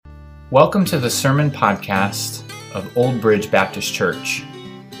Welcome to the Sermon Podcast of Old Bridge Baptist Church.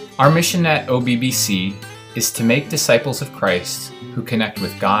 Our mission at OBBC is to make disciples of Christ who connect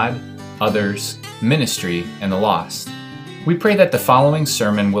with God, others, ministry, and the lost. We pray that the following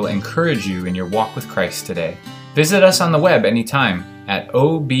sermon will encourage you in your walk with Christ today. Visit us on the web anytime at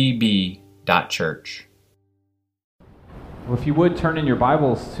obb.church. Well, if you would turn in your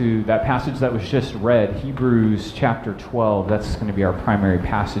Bibles to that passage that was just read, Hebrews chapter 12. That's going to be our primary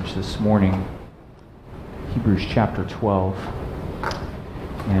passage this morning. Hebrews chapter 12.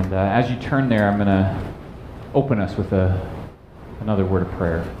 And as you turn there, I'm going to open us with another word of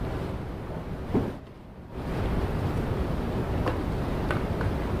prayer.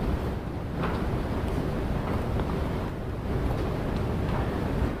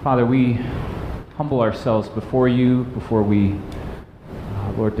 Father, we humble ourselves before you, before we,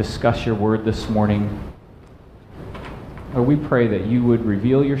 Lord, discuss your word this morning. Lord, we pray that you would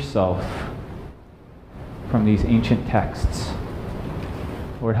reveal yourself from these ancient texts.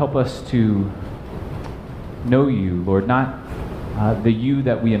 Lord, help us to know you, Lord, not the you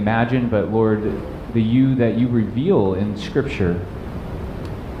that we imagine, but Lord, the you that you reveal in Scripture.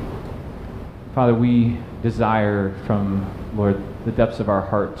 Father, we desire from, Lord, the depths of our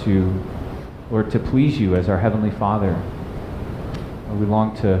heart to, Lord, to please you as our Heavenly Father. Lord, we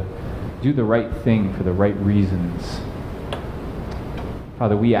long to do the right thing for the right reasons.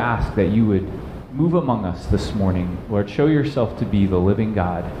 Father, we ask that you would move among us this morning. Lord, show yourself to be the living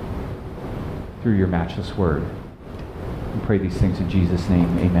God through your matchless word. We pray these things in Jesus'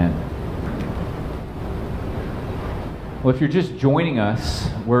 name. Amen. Well, if you're just joining us,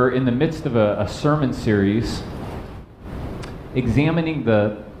 we're in the midst of a sermon series examining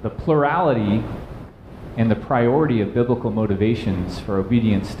the plurality and the priority of biblical motivations for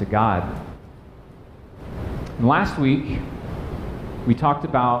obedience to God. And last week, we talked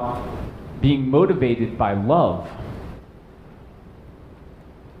about being motivated by love.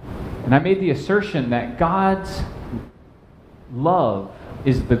 And I made the assertion that God's love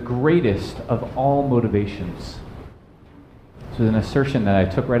is the greatest of all motivations. So it's an assertion that I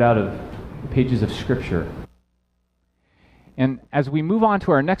took right out of the pages of Scripture. And as we move on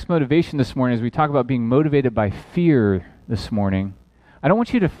to our next motivation this morning, as we talk about being motivated by fear this morning, I don't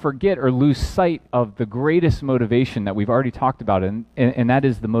want you to forget or lose sight of the greatest motivation that we've already talked about, and that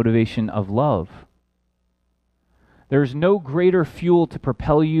is the motivation of love. There's no greater fuel to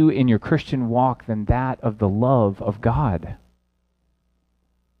propel you in your Christian walk than that of the love of God.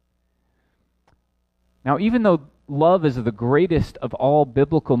 Now, even though love is the greatest of all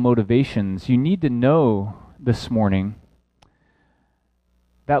biblical motivations, you need to know this morning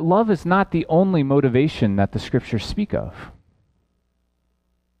that love is not the only motivation that the Scriptures speak of.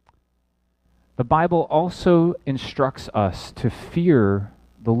 The Bible also instructs us to fear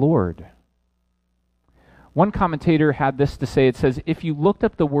the Lord. One commentator had this to say. It says, if you looked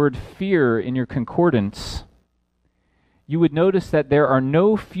up the word fear in your concordance, you would notice that there are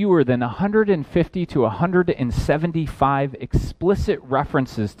no fewer than 150 to 175 explicit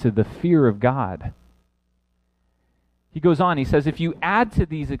references to the fear of God. He goes on, he says, if you add to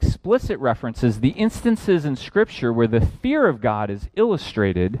these explicit references the instances in Scripture where the fear of God is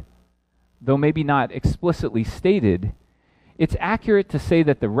illustrated, though maybe not explicitly stated, it's accurate to say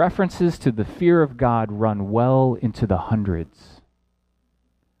that the references to the fear of God run well into the hundreds.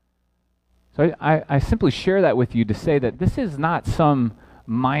 So I simply share that with you to say that this is not some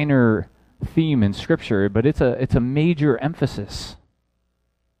minor theme in Scripture, but it's a major emphasis.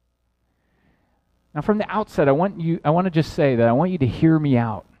 Now, from the outset, I want to just say that I want you to hear me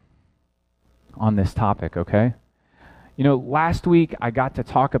out on this topic, okay? You know, last week I got to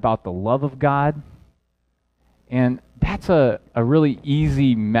talk about the love of God, and that's a really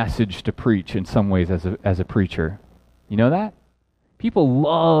easy message to preach in some ways as a preacher. You know that? People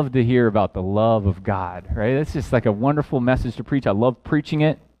love to hear about the love of God, right? It's just like a wonderful message to preach. I love preaching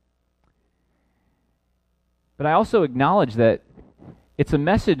it. But I also acknowledge that it's a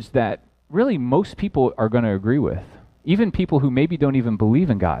message that really most people are going to agree with. Even people who maybe don't even believe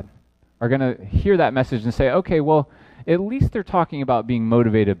in God are going to hear that message and say, okay, well, at least they're talking about being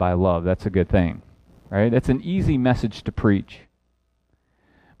motivated by love. That's a good thing, right? That's an easy message to preach.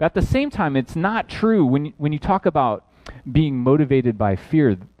 But at the same time, it's not true when you talk about being motivated by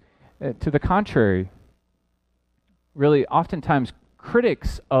fear. To the contrary, really, oftentimes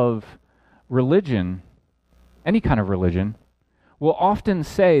critics of religion, any kind of religion, will often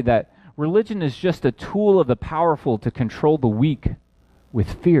say that religion is just a tool of the powerful to control the weak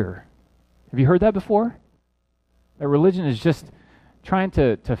with fear. Have you heard that before? That religion is just trying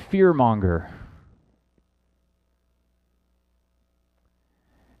to fear monger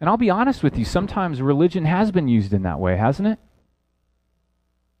And I'll be honest with you, sometimes religion has been used in that way, hasn't it?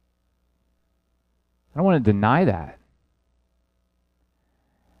 I don't want to deny that.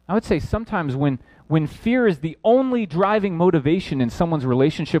 I would say sometimes when fear is the only driving motivation in someone's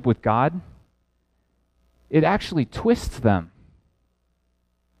relationship with God, it actually twists them,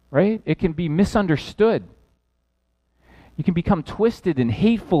 right? It can be misunderstood. You can become twisted and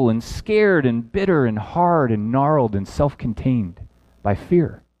hateful and scared and bitter and hard and gnarled and self-contained by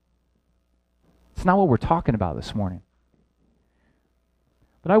fear. It's not what we're talking about this morning.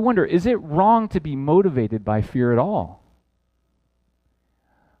 But I wonder, is it wrong to be motivated by fear at all?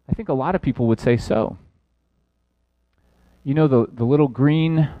 I think a lot of people would say so. You know the little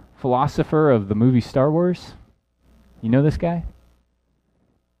green philosopher of the movie Star Wars? You know this guy?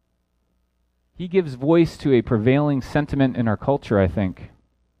 He gives voice to a prevailing sentiment in our culture, I think,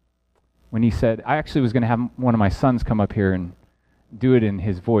 when he said, I actually was going to have one of my sons come up here and do it in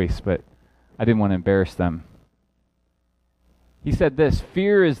his voice, but I didn't want to embarrass them. He said this: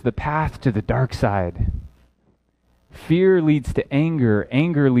 fear is the path to the dark side. Fear leads to anger,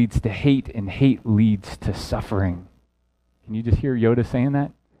 anger leads to hate, and hate leads to suffering. Can you just hear Yoda saying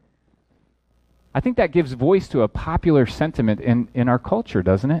that? I think that gives voice to a popular sentiment in our culture,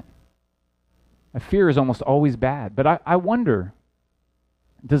 doesn't it? Fear is almost always bad. But I wonder,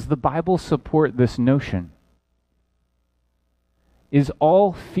 does the Bible support this notion? Is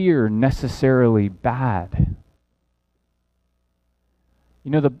all fear necessarily bad?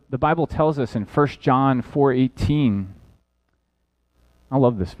 You know, the Bible tells us in 1 John 4:18, I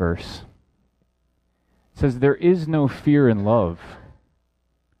love this verse. It says, there is no fear in love,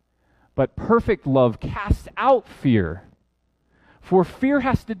 but perfect love casts out fear. For fear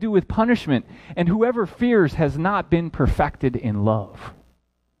has to do with punishment, and whoever fears has not been perfected in love.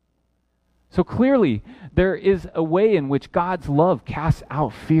 So clearly, there is a way in which God's love casts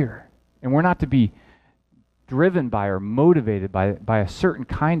out fear, and we're not to be driven by or motivated by a certain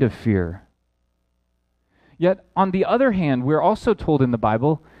kind of fear. Yet, on the other hand, we're also told in the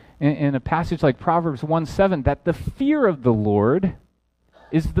Bible, in a passage like Proverbs 1:7, that the fear of the Lord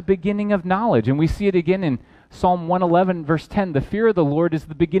is the beginning of knowledge. And we see it again in Psalm 111, verse 10. The fear of the Lord is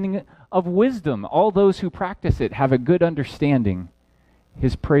the beginning of wisdom. All those who practice it have a good understanding.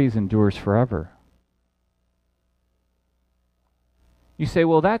 His praise endures forever. You say,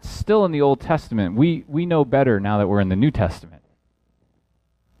 well, that's still in the Old Testament. We know better now that we're in the New Testament.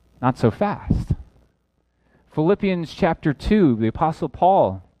 Not so fast. Philippians chapter 2, the Apostle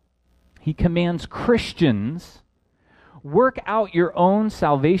Paul, he commands Christians, work out your own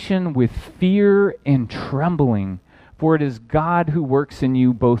salvation with fear and trembling, for it is God who works in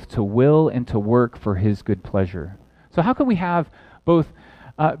you both to will and to work for his good pleasure. So how can we have both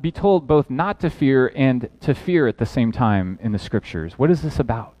be told both not to fear and to fear at the same time in the Scriptures? What is this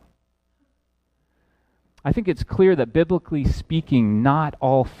about? I think it's clear that biblically speaking, not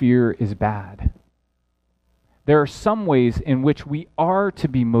all fear is bad. There are some ways in which we are to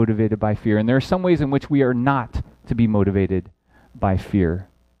be motivated by fear, and there are some ways in which we are not to be motivated by fear.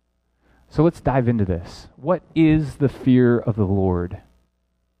 So let's dive into this. What is the fear of the Lord?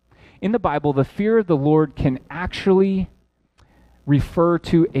 In the Bible, the fear of the Lord can actually refer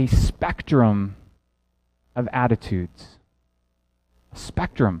to a spectrum of attitudes. A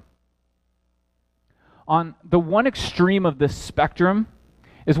spectrum. On the one extreme of this spectrum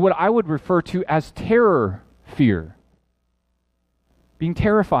is what I would refer to as terror fear. Being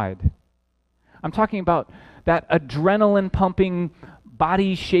terrified. I'm talking about that adrenaline pumping,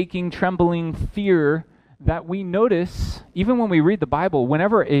 body shaking, trembling fear that we notice even when we read the Bible.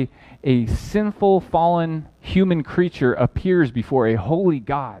 Whenever a sinful, fallen human creature appears before a holy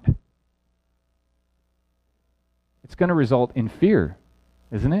God, it's going to result in fear,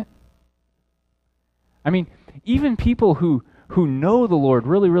 isn't it? I mean, even people who know the Lord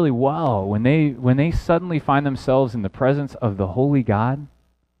really, really well, when they suddenly find themselves in the presence of the holy God,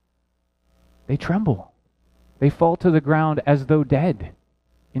 they tremble. They fall to the ground as though dead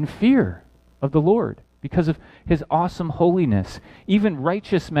in fear of the Lord because of his awesome holiness. Even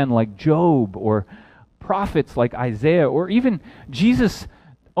righteous men like Job, or prophets like Isaiah, or even Jesus'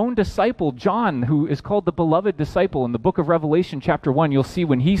 own disciple John, who is called the beloved disciple in the book of Revelation chapter 1, you'll see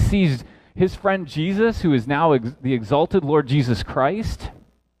when he sees his friend Jesus, who is now the exalted Lord Jesus Christ,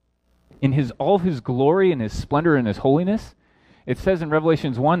 in all of his glory and his splendor and his holiness, it says in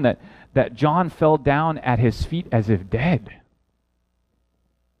Revelations 1 that John fell down at his feet as if dead.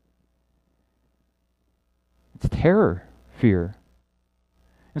 It's terror, fear.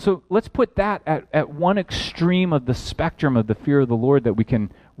 And so let's put that at one extreme of the spectrum of the fear of the Lord that we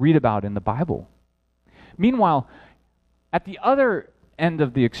can read about in the Bible. Meanwhile, at the other end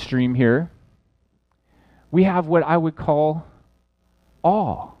of the extreme here, we have what I would call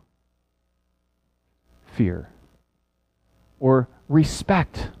awe, fear, or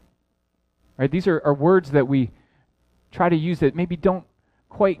respect. Right? These are words that we try to use that maybe don't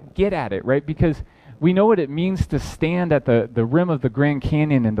quite get at it, right? Because we know what it means to stand at the rim of the Grand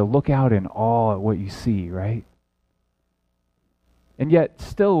Canyon and to look out in awe at what you see, right? And yet,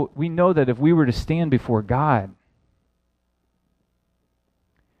 still, we know that if we were to stand before God,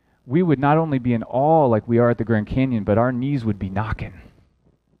 we would not only be in awe like we are at the Grand Canyon, but our knees would be knocking.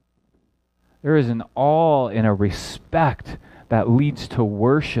 There is an awe and a respect that leads to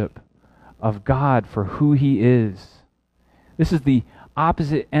worship of God for who He is. This is the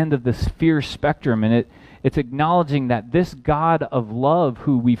opposite end of this fear spectrum, and it's acknowledging that this God of love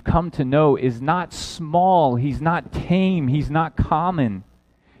who we've come to know is not small, He's not tame, He's not common.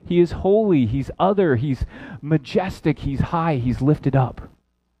 He is holy, He's other, He's majestic, He's high, He's lifted up.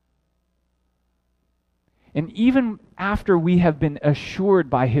 And even after we have been assured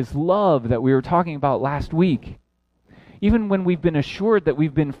by His love that we were talking about last week, even when we've been assured that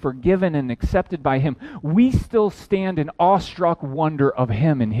we've been forgiven and accepted by Him, we still stand in awestruck wonder of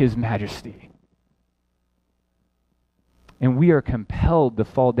Him and His majesty. And we are compelled to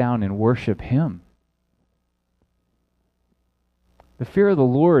fall down and worship Him. The fear of the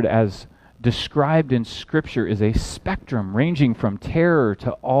Lord, as described in Scripture, is a spectrum ranging from terror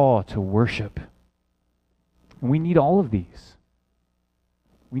to awe to worship. And we need all of these.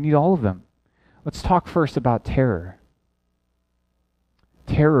 We need all of them. Let's talk first about terror.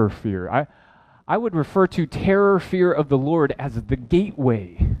 Terror fear. I would refer to terror fear of the Lord as the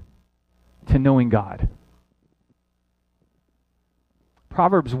gateway to knowing God.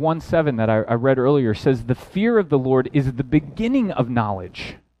 Proverbs 1:7 that I read earlier says, "The fear of the Lord is the beginning of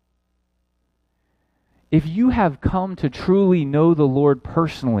knowledge." If you have come to truly know the Lord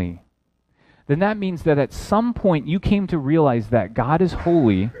personally, then that means that at some point you came to realize that God is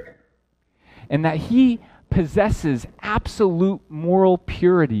holy and that He possesses absolute moral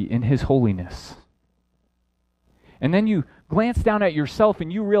purity in His holiness. And then you glance down at yourself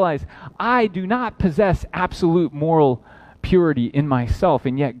and you realize, I do not possess absolute moral purity in myself,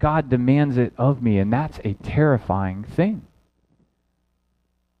 and yet God demands it of me, and that's a terrifying thing.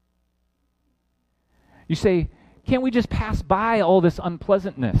 You say, can't we just pass by all this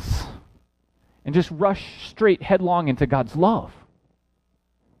unpleasantness and just rush straight headlong into God's love?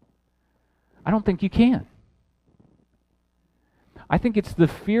 I don't think you can. I think it's the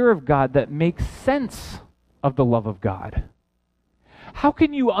fear of God that makes sense of the love of God. How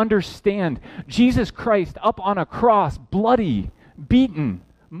can you understand Jesus Christ up on a cross, bloody, beaten,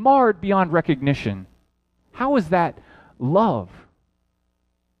 marred beyond recognition? How is that love?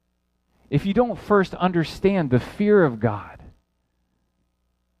 If you don't first understand the fear of God.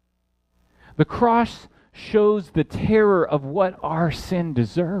 The cross shows the terror of what our sin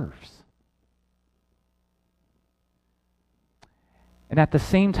deserves. And at the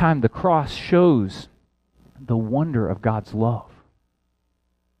same time, the cross shows the wonder of God's love.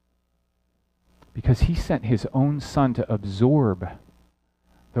 Because He sent His own Son to absorb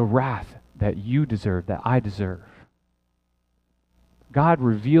the wrath that you deserve, that I deserve. God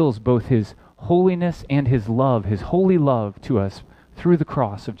reveals both His holiness and His love, His holy love to us through the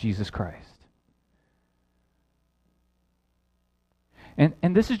cross of Jesus Christ.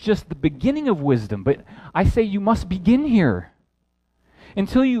 And this is just the beginning of wisdom, but I say you must begin here.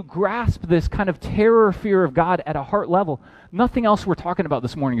 Until you grasp this kind of terror fear of God at a heart level, nothing else we're talking about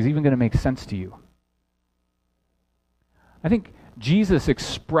this morning is even going to make sense to you. I think Jesus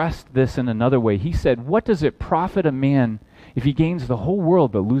expressed this in another way. He said, "What does it profit a man if he gains the whole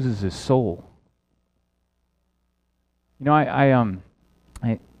world but loses his soul?" You know,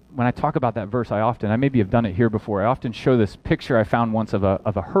 when I talk about that verse, I maybe have done it here before, I often show this picture I found once of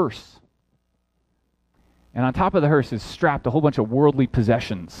a hearse. And on top of the hearse is strapped a whole bunch of worldly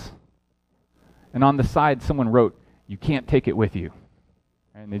possessions. And on the side, someone wrote, "You can't take it with you."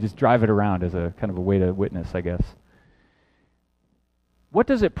 And they just drive it around as a kind of a way to witness, I guess. What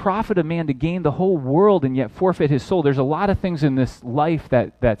does it profit a man to gain the whole world and yet forfeit his soul? There's a lot of things in this life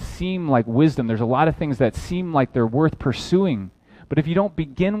that seem like wisdom. There's a lot of things that seem like they're worth pursuing. But if you don't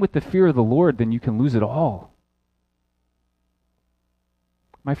begin with the fear of the Lord, then you can lose it all.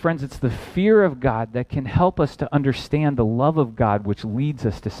 My friends, it's the fear of God that can help us to understand the love of God which leads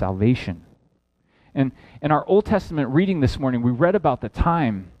us to salvation. And in our Old Testament reading this morning, we read about the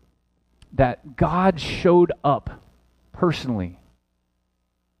time that God showed up personally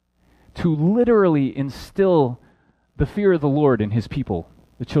to literally instill the fear of the Lord in His people,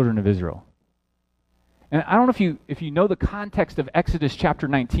 the children of Israel. And I don't know if you know the context of Exodus chapter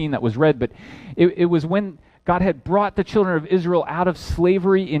 19 that was read, but it was when God had brought the children of Israel out of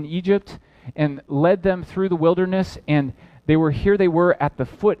slavery in Egypt and led them through the wilderness, and they were at the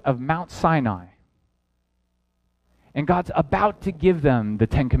foot of Mount Sinai. And God's about to give them the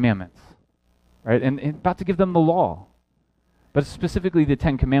Ten Commandments, right? And about to give them the law, but specifically the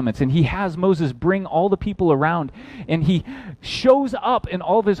Ten Commandments. And he has Moses bring all the people around, and he shows up in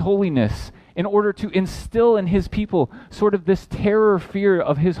all of his holiness in order to instill in his people sort of this terror, fear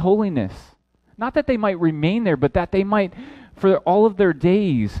of his holiness. Not that they might remain there, but that they might, for all of their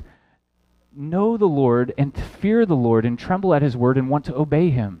days, know the Lord and to fear the Lord and tremble at his word and want to obey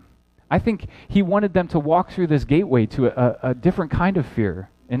him. I think he wanted them to walk through this gateway to a different kind of fear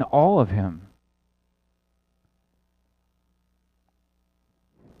in awe of him.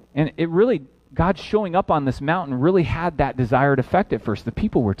 And it really, God showing up on this mountain really had that desired effect at first. The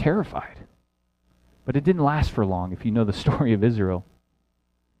people were terrified. But it didn't last for long, if you know the story of Israel.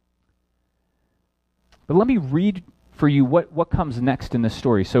 But let me read for you what comes next in this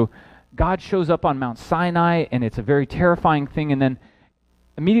story. So God shows up on Mount Sinai, and it's a very terrifying thing. And then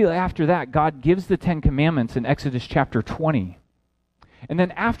immediately after that, God gives the Ten Commandments in Exodus chapter 20. And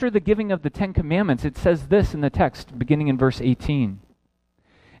then after the giving of the Ten Commandments, it says this in the text, beginning in verse 18.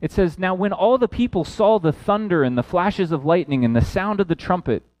 It says, "Now when all the people saw the thunder and the flashes of lightning and the sound of the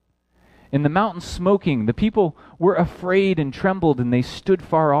trumpet, and the mountain smoking, the people were afraid and trembled, and they stood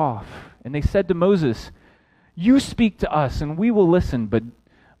far off. And they said to Moses, 'You speak to us, and we will listen,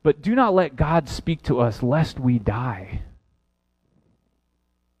 but do not let God speak to us, lest we die.'"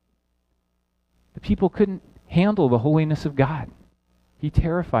 The people couldn't handle the holiness of God. He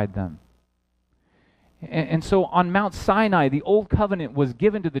terrified them. And so on Mount Sinai, the Old Covenant was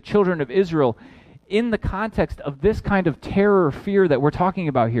given to the children of Israel in the context of this kind of terror or fear that we're talking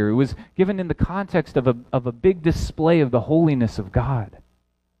about here. It was given in the context of a big display of the holiness of God.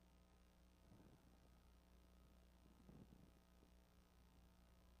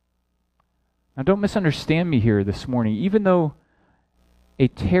 Now, don't misunderstand me here this morning. Even though a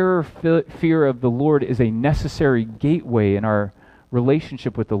terror fear of the Lord is a necessary gateway in our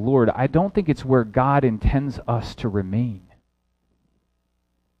relationship with the Lord, I don't think it's where God intends us to remain.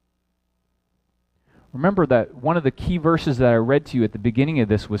 Remember that one of the key verses that I read to you at the beginning of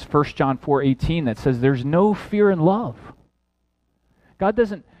this was 1 John 4:18 that says there's no fear in love. God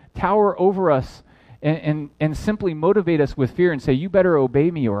doesn't tower over us and simply motivate us with fear and say, "You better obey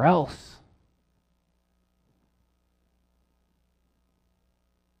me or else."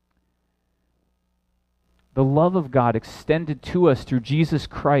 The love of God extended to us through Jesus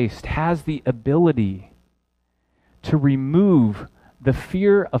Christ has the ability to remove the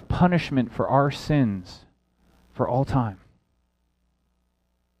fear of punishment for our sins for all time.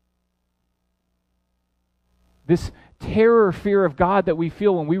 This terror, fear of God that we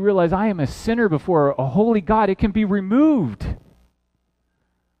feel when we realize I am a sinner before a holy God, it can be removed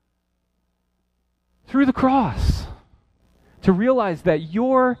through the cross to realize that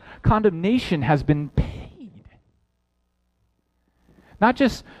your condemnation has been paid. Not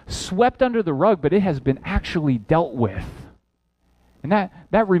just swept under the rug, but it has been actually dealt with. And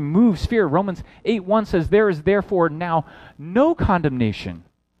that removes fear. Romans 8:1 says, "There is therefore now no condemnation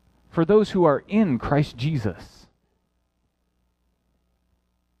for those who are in Christ Jesus."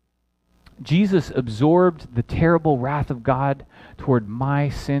 Jesus absorbed the terrible wrath of God toward my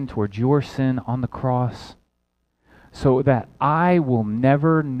sin, toward your sin on the cross, so that I will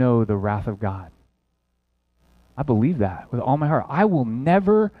never know the wrath of God. I believe that with all my heart. I will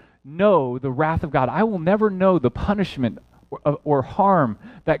never know the wrath of God. I will never know the punishment or harm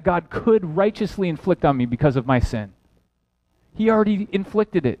that God could righteously inflict on me because of my sin. He already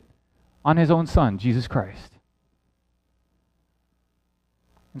inflicted it on his own Son, Jesus Christ.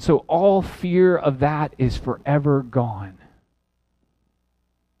 And so all fear of that is forever gone.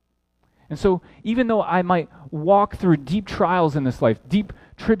 And so even though I might walk through deep trials in this life, deep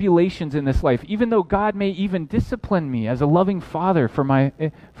tribulations in this life, even though God may even discipline me as a loving father for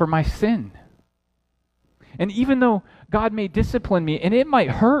my sin, and even though God may discipline me, and it might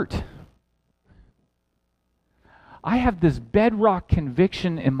hurt, I have this bedrock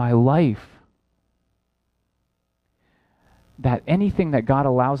conviction in my life that anything that God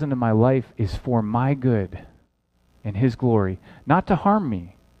allows into my life is for my good and his glory, not to harm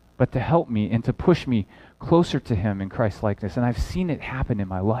me, but to help me and to push me closer to him in Christ's likeness. And I've seen it happen in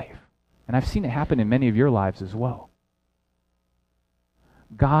my life. And I've seen it happen in many of your lives as well.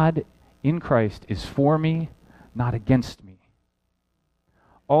 God in Christ is for me, not against me.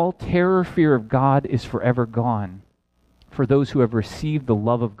 All terror, fear of God is forever gone for those who have received the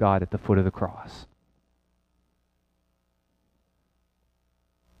love of God at the foot of the cross.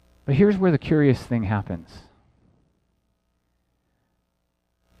 But here's where the curious thing happens.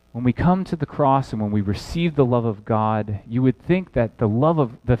 When we come to the cross and when we receive the love of God, you would think that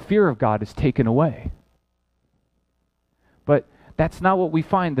the fear of God is taken away. But that's not what we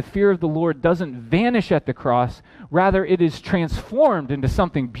find. The fear of the Lord doesn't vanish at the cross. Rather, it is transformed into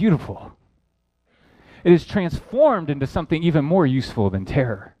something beautiful. It is transformed into something even more useful than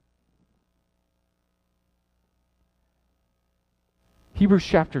terror. Hebrews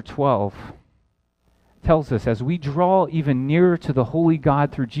chapter 12 tells us, as we draw even nearer to the holy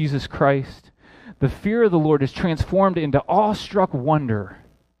God through Jesus Christ, the fear of the Lord is transformed into awestruck wonder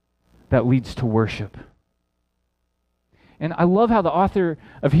that leads to worship. And I love how the author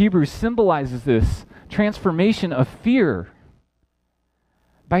of Hebrews symbolizes this transformation of fear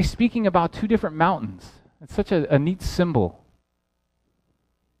by speaking about two different mountains. It's such a neat symbol.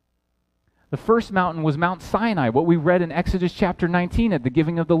 The first mountain was Mount Sinai, what we read in Exodus chapter 19 at the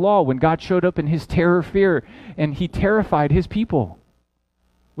giving of the law, when God showed up in his terror fear and he terrified his people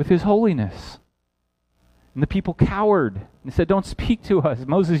with his holiness. And the people cowered and said, "Don't speak to us.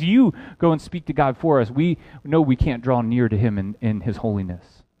 Moses, you go and speak to God for us. We know we can't draw near to him in his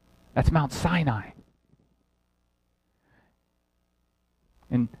holiness." That's Mount Sinai.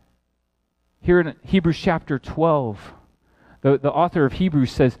 And here in Hebrews chapter 12, the author of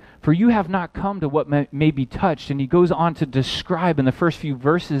Hebrews says, "For you have not come to what may be touched." And he goes on to describe in the first few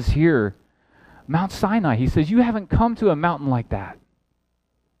verses here, Mount Sinai. He says, you haven't come to a mountain like that.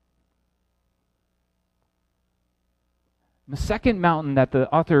 The second mountain that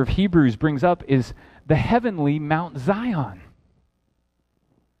the author of Hebrews brings up is the heavenly Mount Zion.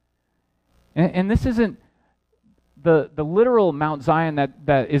 And this isn't the literal Mount Zion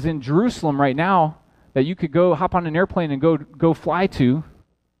that is in Jerusalem right now, that you could go hop on an airplane and go fly to.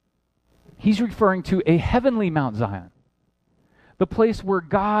 He's referring to a heavenly Mount Zion, the place where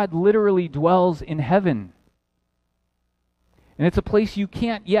God literally dwells in heaven. And it's a place you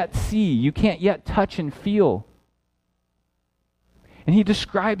can't yet see, you can't yet touch and feel. And he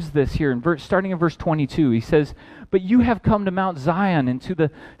describes this here, starting in verse 22. He says, "But you have come to Mount Zion and to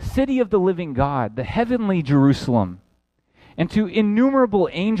the city of the living God, the heavenly Jerusalem, and to innumerable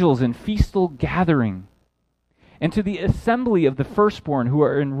angels in festal gathering, and to the assembly of the firstborn who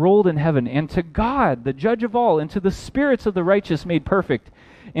are enrolled in heaven, and to God, the judge of all, and to the spirits of the righteous made perfect,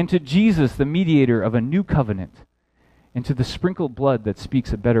 and to Jesus, the mediator of a new covenant, and to the sprinkled blood that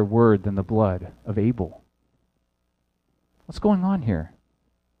speaks a better word than the blood of Abel." What's going on here?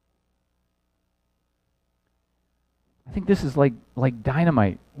 I think this is like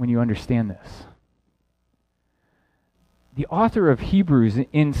dynamite when you understand this. The author of Hebrews,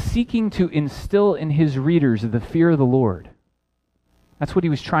 in seeking to instill in his readers the fear of the Lord, that's what he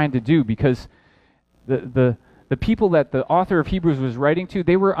was trying to do, because the people that the author of Hebrews was writing to,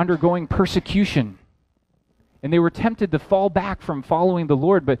 they were undergoing persecution. And they were tempted to fall back from following the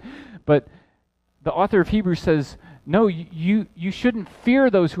Lord. But the author of Hebrews says, no, you shouldn't fear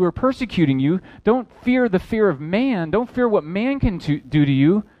those who are persecuting you. Don't fear the fear of man. Don't fear what man can do to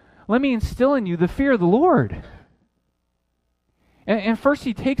you. Let me instill in you the fear of the Lord. And first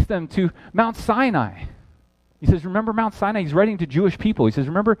he takes them to Mount Sinai. He says, remember Mount Sinai? He's writing to Jewish people. He says,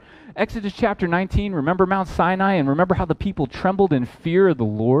 remember Exodus chapter 19? Remember Mount Sinai? And remember how the people trembled in fear of the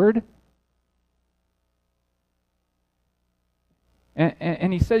Lord?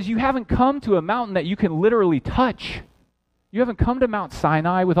 And he says, you haven't come to a mountain that you can literally touch. You haven't come to Mount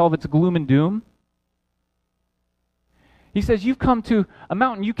Sinai with all of its gloom and doom. He says, you've come to a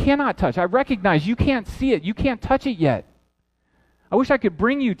mountain you cannot touch. I recognize you can't see it. You can't touch it yet. I wish I could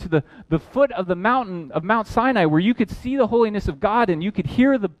bring you to the foot of the mountain of Mount Sinai, where you could see the holiness of God and you could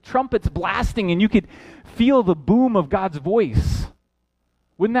hear the trumpets blasting and you could feel the boom of God's voice.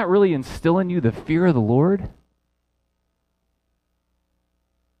 Wouldn't that really instill in you the fear of the Lord?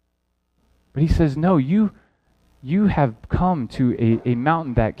 But he says, no, you have come to a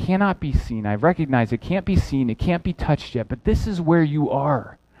mountain that cannot be seen. I recognize it can't be seen, it can't be touched yet, but this is where you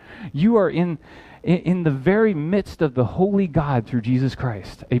are. You are in the very midst of the holy God through Jesus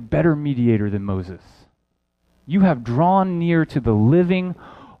Christ, a better mediator than Moses. You have drawn near to the living,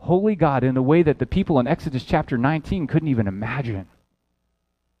 holy God in a way that the people in Exodus chapter 19 couldn't even imagine.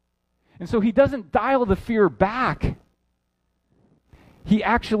 And so he doesn't dial the fear back. He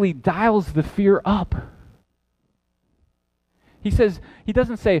actually dials the fear up. He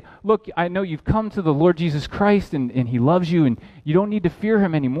doesn't say, look, I know you've come to the Lord Jesus Christ and he loves you and you don't need to fear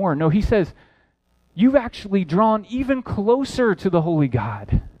him anymore. No, he says, you've actually drawn even closer to the holy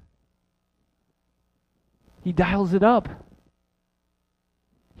God. He dials it up.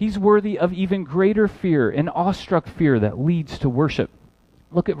 He's worthy of even greater fear, an awestruck fear that leads to worship.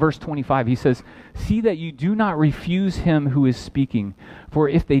 Look at verse 25. He says, "See that you do not refuse him who is speaking. For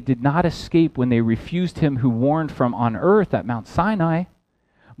if they did not escape when they refused him who warned from on earth at Mount Sinai,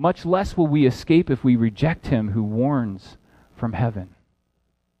 much less will we escape if we reject him who warns from heaven."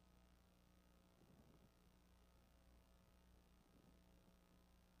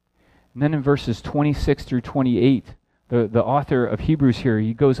 And then in verses 26 through 28, the author of Hebrews here,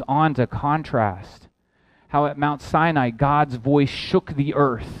 he goes on to contrast how at Mount Sinai God's voice shook the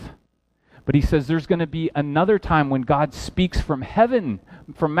earth. But he says there's going to be another time when God speaks from heaven,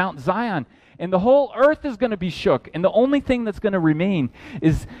 from Mount Zion, and the whole earth is going to be shook. And the only thing that's going to remain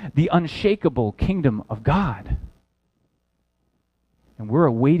is the unshakable kingdom of God. And we're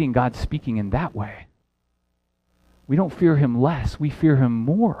awaiting God speaking in that way. We don't fear him less, we fear him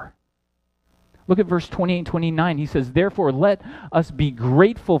more. Look at verse 28 and 29. He says, "Therefore let us be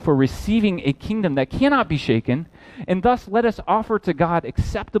grateful for receiving a kingdom that cannot be shaken, and thus let us offer to God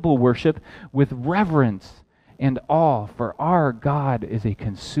acceptable worship with reverence and awe, for our God is a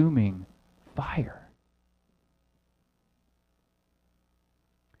consuming fire."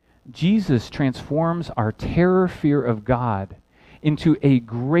 Jesus transforms our terror fear of God into a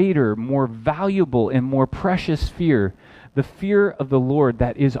greater, more valuable, and more precious fear, the fear of the Lord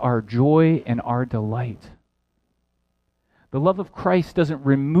that is our joy and our delight. The love of Christ doesn't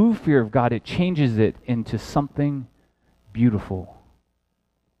remove fear of God, it changes it into something beautiful.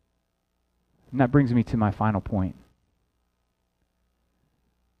 And that brings me to my final point.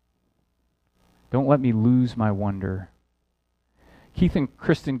 Don't let me lose my wonder. Keith and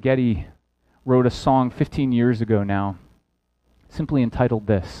Kristen Getty wrote a song 15 years ago now, simply entitled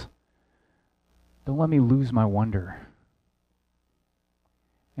this, "Don't Let Me Lose My Wonder."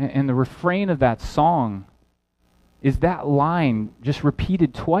 And the refrain of that song is that line just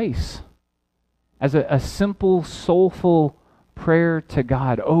repeated twice as a simple, soulful prayer to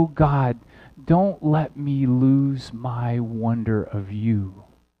God. "Oh God, don't let me lose my wonder of you."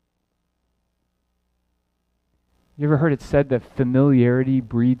 You ever heard it said that familiarity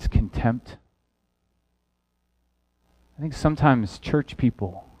breeds contempt? I think sometimes church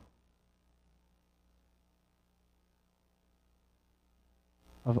people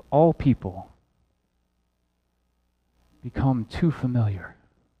of all people become too familiar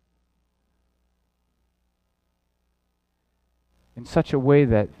in such a way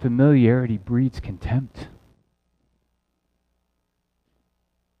that familiarity breeds contempt.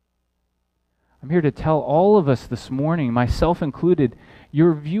 I'm here to tell all of us this morning, myself included,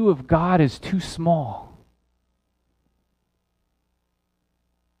 your view of God is too small.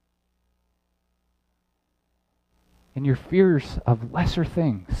 And your fears of lesser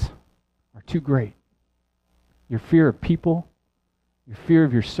things are too great. Your fear of people, your fear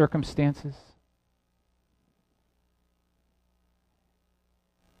of your circumstances.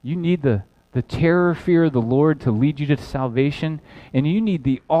 You need the terror fear of the Lord to lead you to salvation, and you need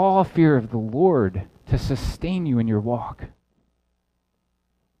the awe fear of the Lord to sustain you in your walk.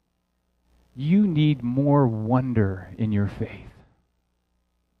 You need more wonder in your faith.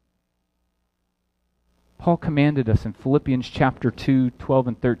 Paul commanded us in Philippians chapter 2, 12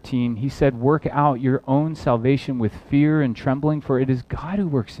 and 13. He said, "Work out your own salvation with fear and trembling, for it is God who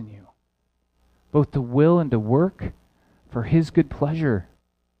works in you, both to will and to work for his good pleasure."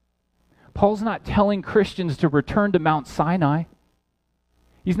 Paul's not telling Christians to return to Mount Sinai.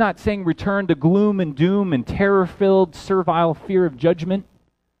 He's not saying return to gloom and doom and terror-filled, servile fear of judgment.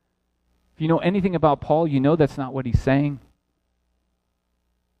 If you know anything about Paul, you know that's not what he's saying.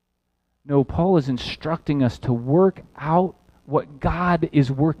 No, Paul is instructing us to work out what God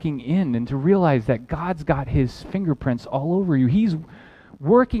is working in and to realize that God's got his fingerprints all over you. He's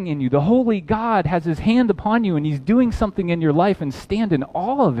working in you. The holy God has his hand upon you and he's doing something in your life, and stand in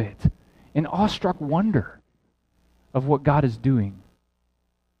awe of it, in awestruck wonder of what God is doing.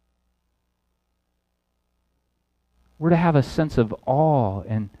 We're to have a sense of awe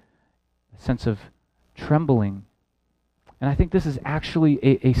and a sense of trembling. And I think this is actually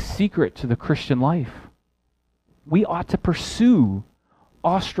a secret to the Christian life. We ought to pursue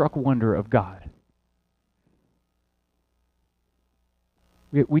awestruck wonder of God.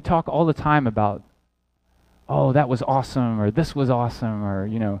 We talk all the time about, oh, that was awesome, or this was awesome, or,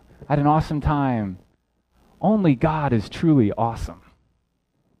 I had an awesome time. Only God is truly awesome.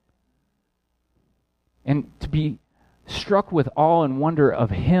 And to be struck with awe and wonder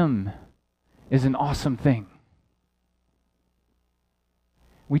of him is an awesome thing.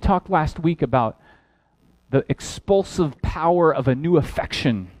 We talked last week about the expulsive power of a new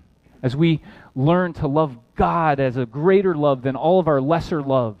affection as we learn to love God as a greater love than all of our lesser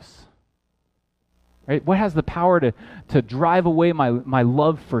loves. Right? What has the power to drive away my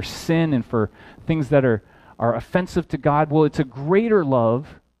love for sin and for things that are offensive to God? Well, it's a greater love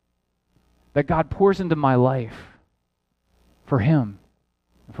that God pours into my life for Him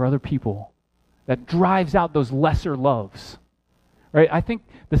and for other people that drives out those lesser loves. Right? I think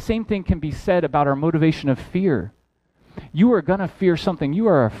the same thing can be said about our motivation of fear. You are going to fear something. You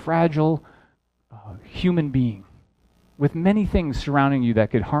are a fragile human being with many things surrounding you that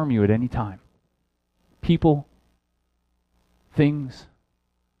could harm you at any time. People, things,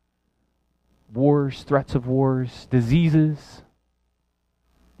 wars, threats of wars, diseases,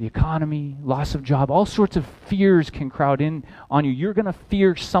 the economy, loss of job, all sorts of fears can crowd in on you. You're going to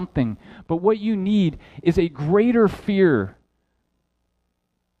fear something, but what you need is a greater fear,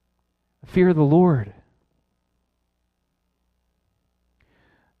 the fear of the Lord.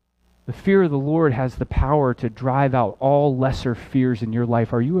 The fear of the Lord has the power to drive out all lesser fears in your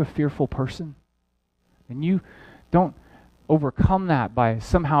life. Are you a fearful person? And you don't overcome that by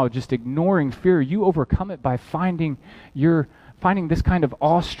somehow just ignoring fear. You overcome it by finding this kind of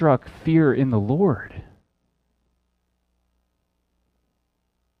awestruck fear in the Lord.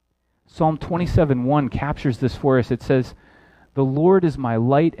 Psalm 27:1 captures this for us. It says, "The Lord is my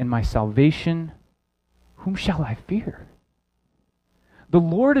light and my salvation. Whom shall I fear? The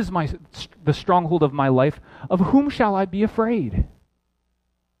Lord is the stronghold of my life. Of whom shall I be afraid?"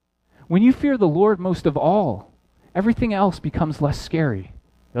 When you fear the Lord most of all, everything else becomes less scary,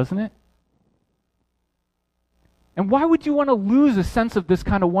 doesn't it? And why would you want to lose a sense of this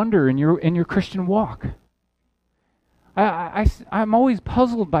kind of wonder in your Christian walk? I'm always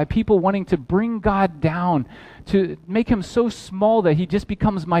puzzled by people wanting to bring God down, to make Him so small that He just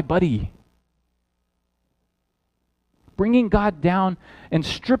becomes my buddy. Bringing God down and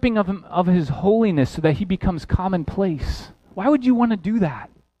stripping of Him of His holiness so that He becomes commonplace. Why would you want to do that?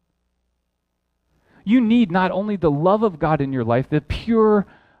 You need not only the love of God in your life, the pure,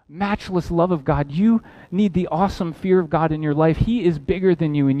 matchless love of God, you need the awesome fear of God in your life. He is bigger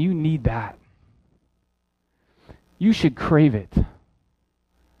than you, and you need that. You should crave it.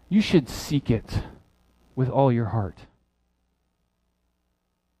 You should seek it with all your heart.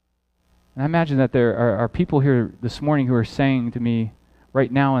 And I imagine that there are people here this morning who are saying to me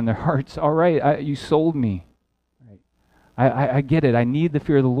right now in their hearts, all right, you sold me. I get it. I need the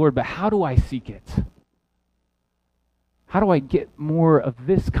fear of the Lord, but how do I seek it? How do I get more of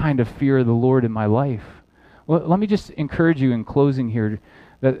this kind of fear of the Lord in my life? Well, let me just encourage you in closing here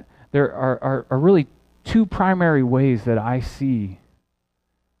that there are really two primary ways that I see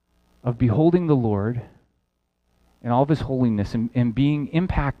of beholding the Lord and all of His holiness and being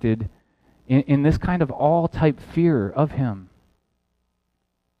impacted in this kind of all-type fear of Him.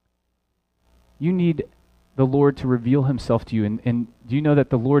 You need the Lord to reveal Himself to you. And do you know that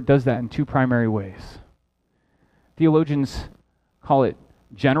the Lord does that in two primary ways? Theologians call it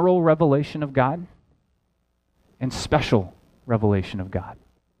general revelation of God and special revelation of God.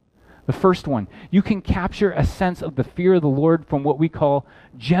 The first one, you can capture a sense of the fear of the Lord from what we call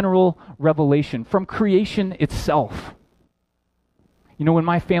general revelation, from creation itself. You know, when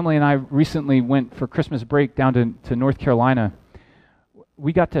my family and I recently went for Christmas break down to North Carolina,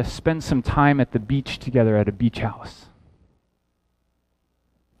 we got to spend some time at the beach together at a beach house.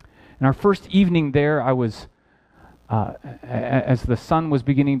 And our first evening there, I was, as the sun was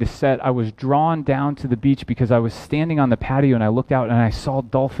beginning to set, I was drawn down to the beach because I was standing on the patio and I looked out and I saw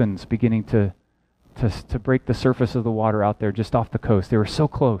dolphins beginning to break the surface of the water out there just off the coast. They were so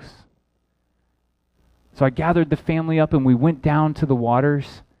close. So I gathered the family up and we went down to the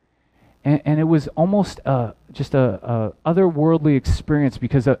waters. And it was almost just a otherworldly experience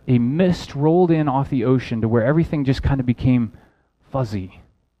because a mist rolled in off the ocean to where everything just kind of became fuzzy.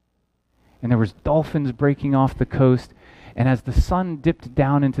 And there was dolphins breaking off the coast. And as the sun dipped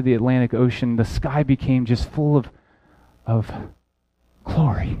down into the Atlantic Ocean, the sky became just full of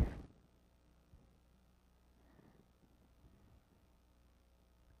glory.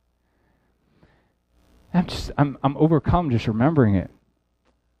 I'm overcome just remembering it.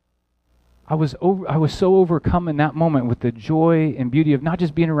 I was so overcome in that moment with the joy and beauty of not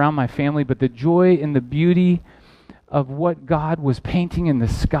just being around my family, but the joy and the beauty of what God was painting in the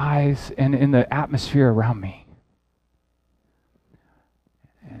skies and in the atmosphere around me.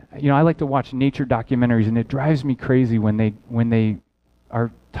 You know, I like to watch nature documentaries, and it drives me crazy when they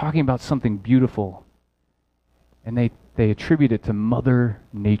are talking about something beautiful, and they attribute it to Mother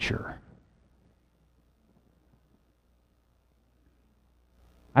Nature.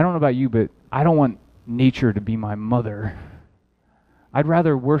 I don't know about you, but I don't want nature to be my mother. I'd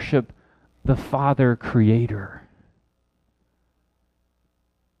rather worship the Father Creator.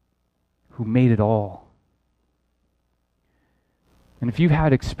 who made it all. And if you've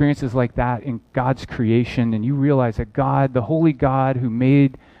had experiences like that in God's creation and you realize that God, the holy God who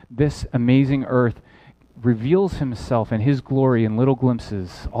made this amazing earth, reveals himself and his glory in little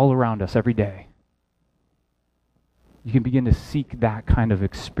glimpses all around us every day, you can begin to seek that kind of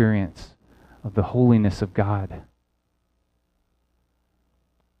experience of the holiness of God.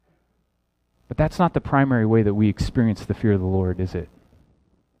 But that's not the primary way that we experience the fear of the Lord, is it?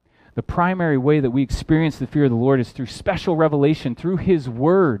 The primary way that we experience the fear of the Lord is through special revelation, through his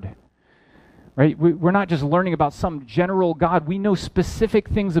word. Right? We're not just learning about some general God. We know specific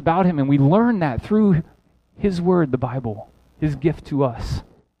things about him, and we learn that through his word, the Bible, his gift to us.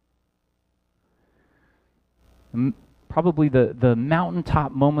 Probably the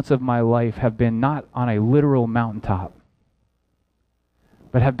mountaintop moments of my life have been not on a literal mountaintop,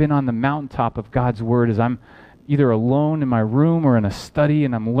 but have been on the mountaintop of God's word as I'm either alone in my room or in a study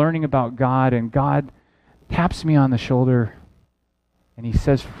and I'm learning about God, and God taps me on the shoulder and he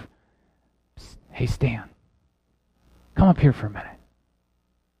says, "Hey, Stan, come up here for a minute."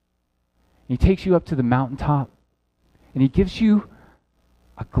 He takes you up to the mountaintop and he gives you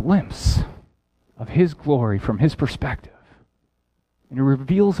a glimpse of his glory from his perspective. And he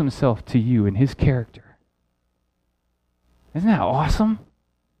reveals himself to you in his character. Isn't that awesome?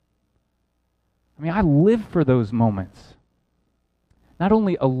 I mean, I live for those moments. Not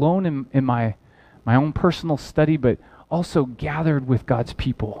only alone in my own personal study, but also gathered with God's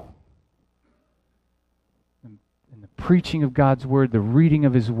people. In the preaching of God's word, the reading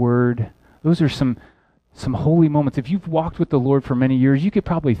of his word, those are some holy moments. If you've walked with the Lord for many years, you could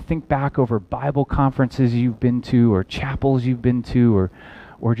probably think back over Bible conferences you've been to, or chapels you've been to,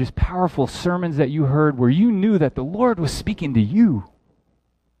 or just powerful sermons that you heard where you knew that the Lord was speaking to you.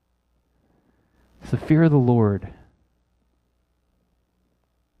 It's the fear of the Lord.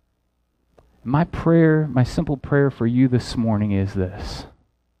 My prayer, my simple prayer for you this morning is this: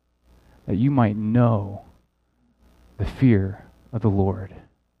 that you might know the fear of the Lord.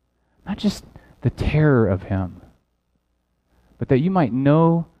 Not just the terror of him, but that you might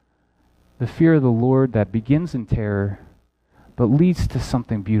know the fear of the Lord that begins in terror, but leads to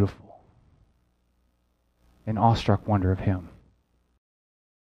something beautiful, an awestruck wonder of him.